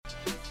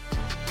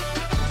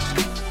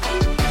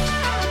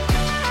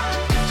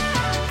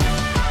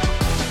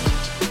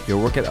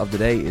Your workout of the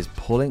day is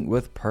pulling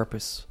with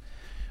purpose.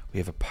 We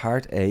have a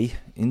part A.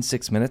 In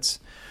 6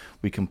 minutes,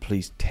 we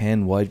complete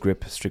 10 wide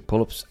grip strict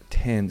pull-ups,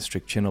 10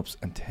 strict chin-ups,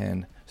 and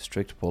 10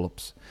 strict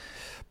pull-ups.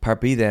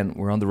 Part B then,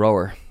 we're on the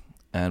rower,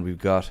 and we've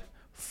got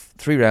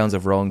 3 rounds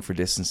of rowing for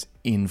distance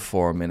in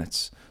 4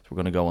 minutes. So we're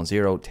going to go on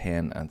 0,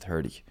 10, and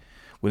 30.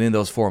 Within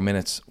those 4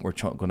 minutes, we're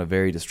going to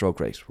vary the stroke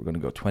rate. We're going to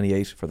go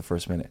 28 for the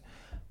first minute,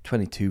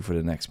 22 for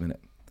the next minute,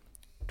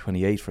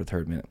 28 for the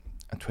third minute,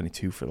 and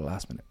 22 for the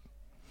last minute.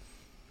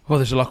 Well,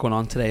 there's a lot going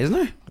on today, isn't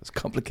there? It's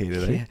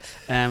complicated, eh?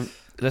 Yeah.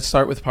 Let's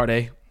start with part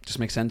A. Just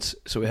makes sense.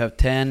 So we have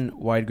 10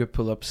 wide grip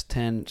pull-ups,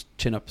 10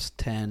 chin-ups,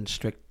 10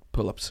 strict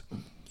pull-ups.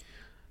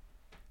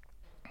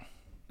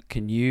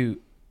 Can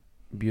you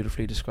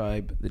beautifully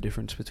describe the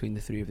difference between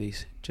the 3 of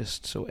these,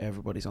 just so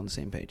everybody's on the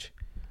same page?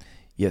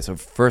 Yeah, so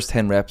first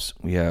 10 reps,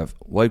 we have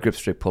wide grip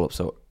strict pull-up.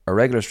 So a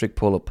regular strict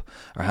pull-up,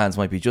 our hands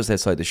might be just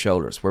outside the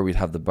shoulders, where we'd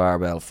have the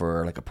barbell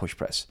for like a push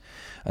press.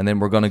 And then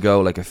we're going to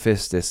go like a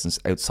fist distance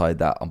outside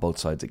that on both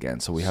sides again.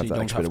 So we have that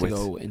extra bit of width. You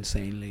don't have to go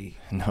insanely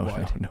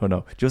wide.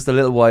 No. Just a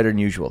little wider than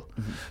usual.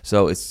 Mm-hmm.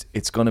 So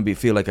it's going to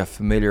feel like a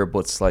familiar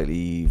but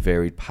slightly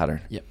varied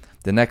pattern. Yep.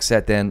 The next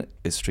set then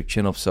is strict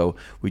chin-up. So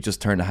we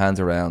just turn the hands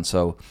around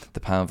so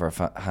the palm of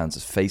our hands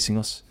is facing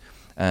us.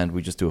 And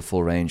we just do a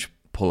full range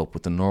pull-up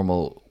with the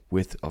normal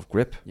width of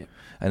grip. Yep.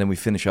 And then we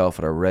finish off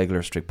with our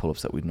regular strict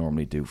pull-ups that we'd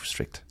normally do for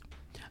strict.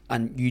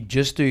 And you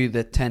just do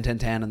the 10, 10,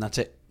 10 and that's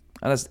it?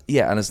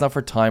 And it's not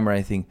for time or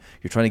anything.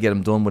 You're trying to get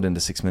them done within the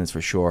 6 minutes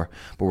for sure.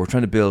 But we're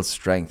trying to build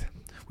strength.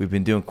 We've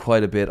been doing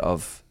quite a bit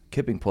of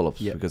kipping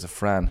pull-ups because of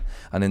Fran.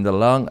 And in the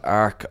long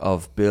arc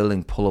of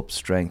building pull-up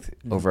strength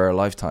over our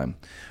lifetime,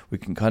 we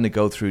can kind of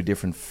go through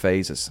different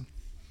phases.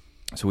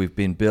 So we've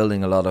been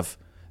building a lot of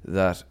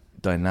that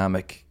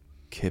dynamic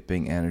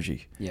kipping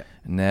energy. Yeah.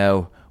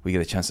 Now we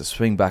get a chance to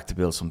swing back to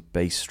build some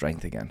base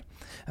strength again.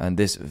 And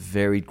this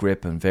varied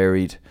grip and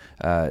varied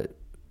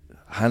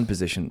hand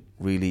position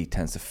really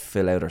tends to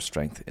fill out our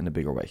strength in a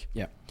bigger way.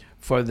 Yeah.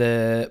 For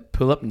the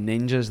pull-up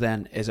ninjas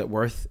then, is it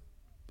worth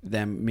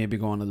them maybe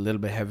going a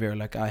little bit heavier?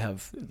 Like I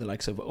have the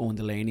likes of Owen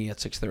Delaney at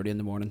 6:30 in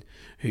the morning,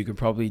 who could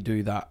probably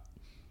do that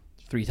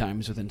 3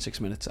 times within 6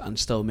 minutes and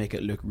still make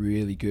it look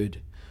really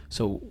good.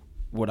 So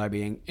would I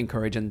be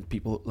encouraging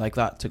people like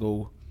that to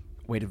go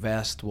weighted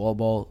vest, wall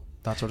ball,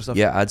 that sort of stuff?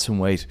 Yeah, add some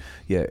weight.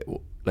 Yeah,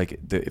 like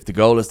if the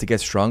goal is to get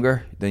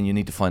stronger, then you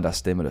need to find that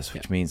stimulus,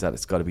 which means that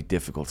it's got to be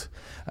difficult.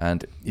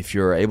 And if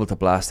you're able to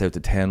blast out to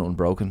 10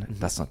 unbroken,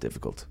 that's not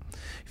difficult.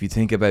 If you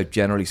think about,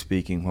 generally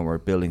speaking, when we're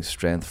building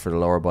strength for the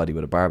lower body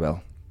with a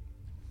barbell,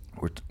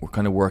 we're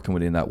kind of working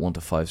within that 1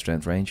 to 5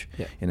 strength range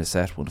in a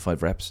set, 1 to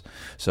 5 reps.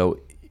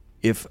 So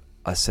if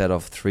a set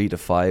of 3 to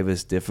 5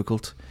 is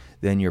difficult,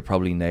 then you're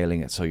probably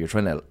nailing it. So you're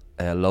trying to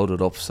load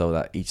it up so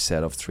that each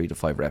set of 3 to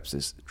 5 reps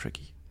is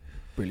tricky.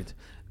 Brilliant.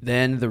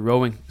 Then the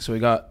rowing. So we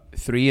got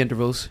 3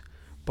 intervals,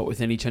 but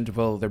within each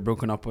interval they're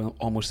broken up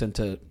almost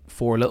into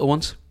 4 little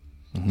ones.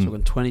 So we're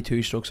going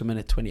 22 strokes a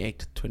minute,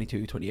 28,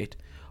 22, 28.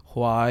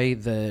 Why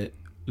the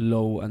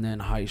low and then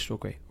high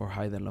stroke rate, or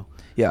high then low?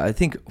 Yeah, I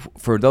think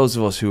for those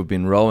of us who have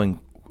been rowing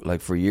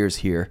like for years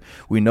here,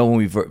 we know when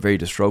we vary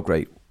the stroke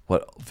rate,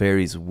 what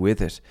varies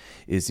with it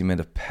is the amount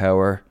of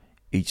power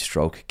each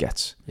stroke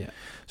gets. Yeah.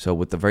 So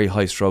with the very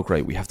high stroke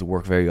rate, we have to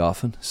work very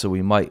often. So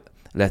we might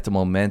let the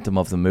momentum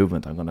of the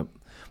movement, I'm going to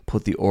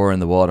put the oar in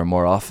the water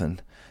more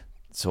often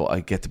so I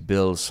get to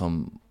build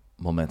some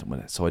momentum with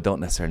it. So I don't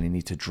necessarily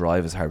need to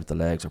drive as hard with the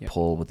legs or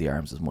pull with the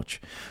arms as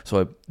much.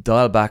 So I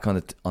dial back on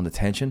the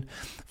tension,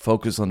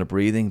 focus on the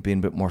breathing, being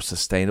a bit more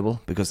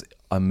sustainable, because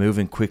I'm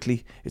moving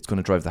quickly. It's going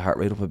to drive the heart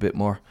rate up a bit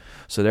more.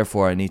 So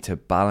therefore I need to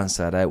balance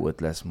that out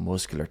with less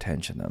muscular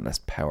tension and less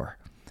power.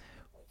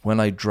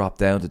 When I drop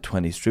down to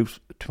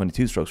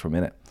 22 strokes per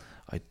minute,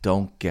 I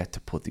don't get to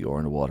put the oar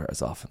in the water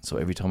as often. So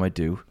every time I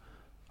do,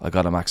 I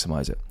got to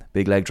maximize it.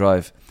 Big leg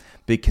drive,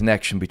 big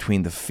connection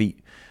between the feet,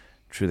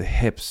 through the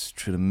hips,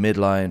 through the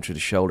midline, through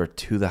the shoulder,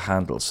 to the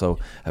handle. So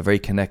a very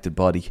connected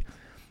body,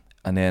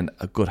 and then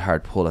a good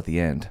hard pull at the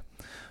end.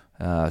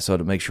 So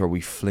to make sure we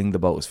fling the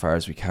boat as far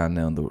as we can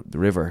down the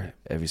river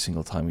every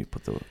single time we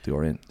put the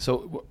oar in.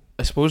 So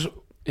I suppose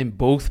in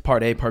both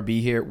part A, part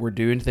B here, we're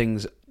doing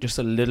things just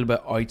a little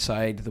bit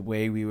outside the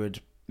way we would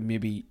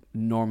maybe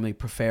normally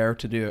prefer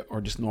to do it,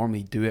 or just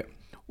normally do it.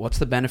 What's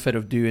the benefit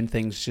of doing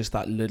things just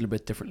that little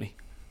bit differently?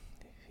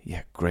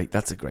 Yeah, great.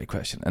 That's a great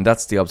question. And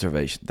that's the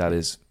observation. That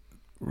is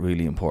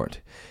really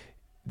important.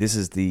 This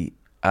is the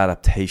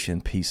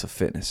adaptation piece of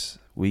fitness.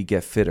 We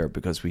get fitter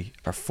because we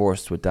are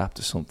forced to adapt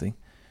to something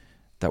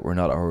that we're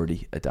not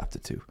already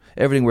adapted to.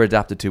 Everything we're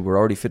adapted to, we're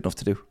already fit enough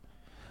to do.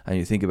 And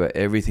you think about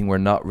everything we're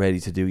not ready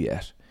to do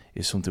yet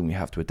is something we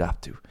have to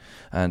adapt to.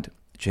 And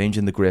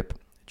changing the grip,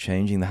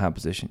 changing the hand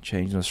position,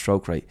 changing the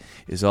stroke rate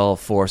is all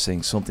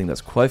forcing something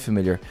that's quite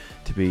familiar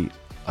to be,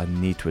 I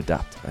need to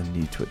adapt.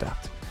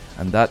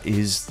 And that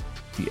is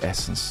the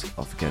essence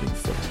of getting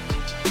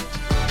fitter.